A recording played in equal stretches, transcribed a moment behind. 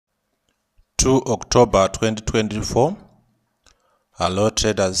to October 2024. Hello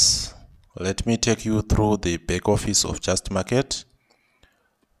traders, let me take you through the back office of Justmarket.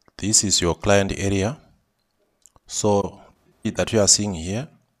 This is your client area. So that you are seeing here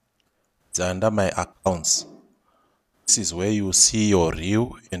is under my accounts. This is where you see your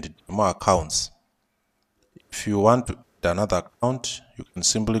real and demo accounts. If you want to add another account, you can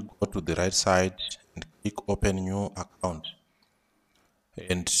simply go to the right side and click open new account.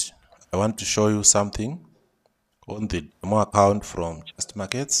 And I want to show you something on the demo account from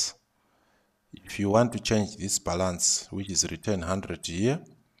Justmarkets. If you want to change this balance, which is return 100 here,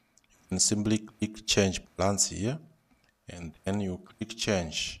 you can simply click change balance here, and then you click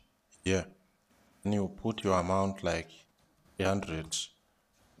change here. Then you put your amount like 300,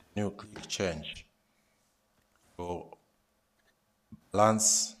 then you click change. Your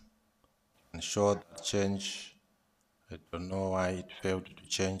balance can show the change. I don't know why it failed to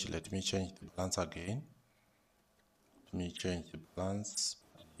change. Let me change the balance again. Let me change the balance.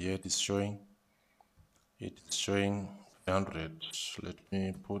 Here it is showing 300. Let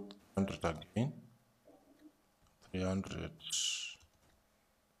me put 100 again. 300.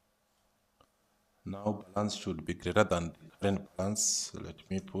 Now balance should be greater than the current balance. Let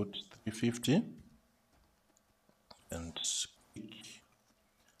me put 350 and click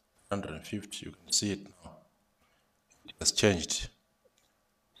 150. You can see it now. It has changed.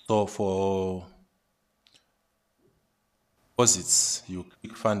 So for deposits, you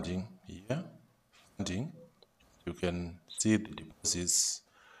click funding here. Funding. You can see the deposits,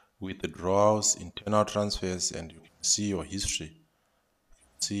 withdrawals, internal transfers, and you can see your history.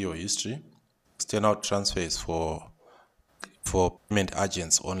 External transfers for payment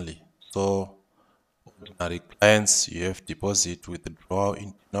agents only. So ordinary clients, you have deposit, withdrawal,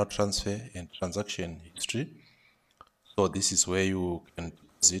 internal transfer, and transaction history. So this is where you can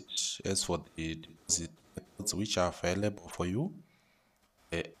deposit. As for the deposit methods which are available for you,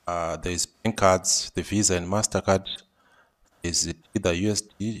 there is bank cards, the Visa and MasterCard. Is either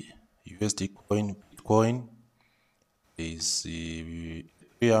USD coin, Bitcoin, is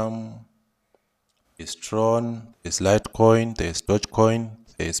Ethereum, is Tron, is Litecoin, there is Dogecoin,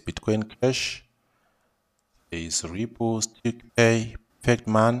 there is Bitcoin Cash, there is Ripple, StickPay,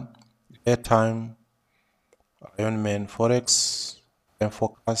 PerfectMan, Airtime, Ironman Forex,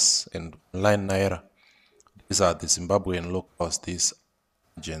 Focus, and Online Naira. These are the Zimbabwean locals, these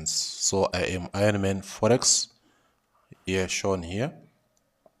agents. So I am Ironman Forex, here shown here.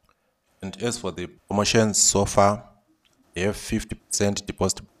 And as for the promotions so far, they have 50%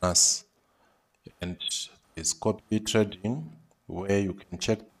 deposit bonus, and there's copy trading where you can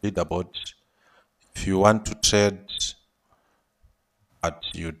check the leaderboard. If you want to trade but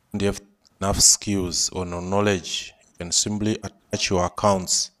you don't have enough skills or no knowledge, you can simply attach your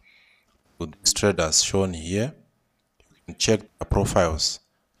accounts to these traders shown here. You can check their profiles,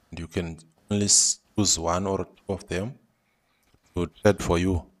 and you can only choose one or two of them to trade for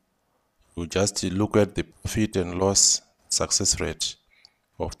you. You just look at the profit and loss success rate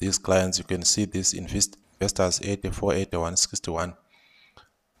of these clients. You can see these investors 84, 81, 61.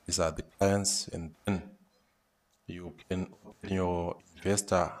 These are the clients, and then you can open your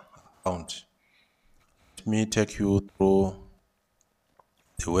investor account. Let me take you through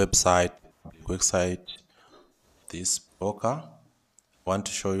the website, this broker. I want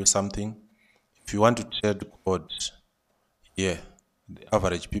to show you something. If you want to trade gold here, the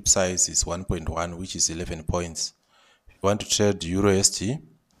average pip size is 1.1, which is 11 points. If you want to trade EURUSD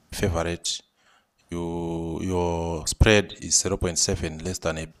favorite, your spread is 0.7 less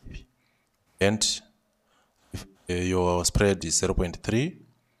than a pip, and if your spread is 0.3,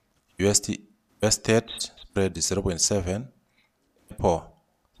 USD spread is 0.7, Apple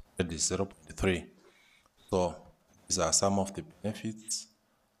spread is 0.3. So these are some of the benefits.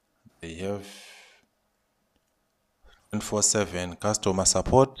 They have 24/7 customer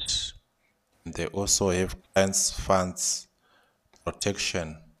support. They also have clients funds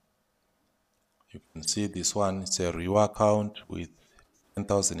protection. You can see this one, it's a reward account with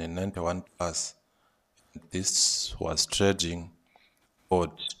 10,091 plus. This was trading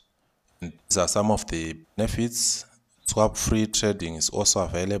gold. And these are some of the benefits. Swap free trading is also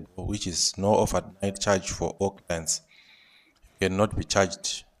available, which is no overnight charge for all clients. You cannot be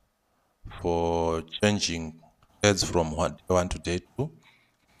charged for changing trades from day 1 to day 2.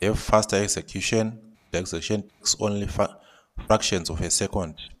 They have faster execution. The execution takes only fractions of a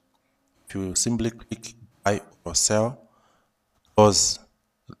second. If you simply click buy or sell, close,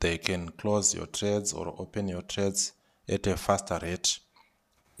 they can close your trades or open your trades at a faster rate.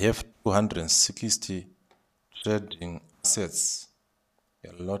 You have 260 trading assets,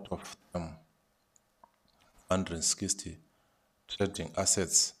 a lot of them. 160 trading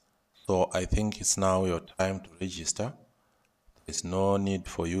assets. So I think it's now your time to register. There's no need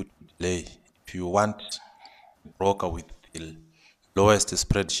for you to delay. If you want a broker with the lowest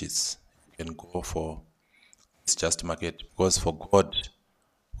spreadsheets, you can go for this Justmarket, because for God,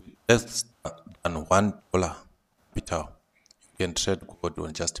 less than $1 capital, you can trade gold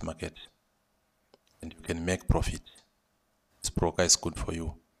on Justmarket and you can make profit. This broker is good for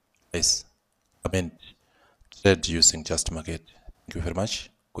you. Guys, trade using Justmarket. Thank you very much.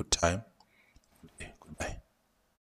 Good time. Okay, goodbye.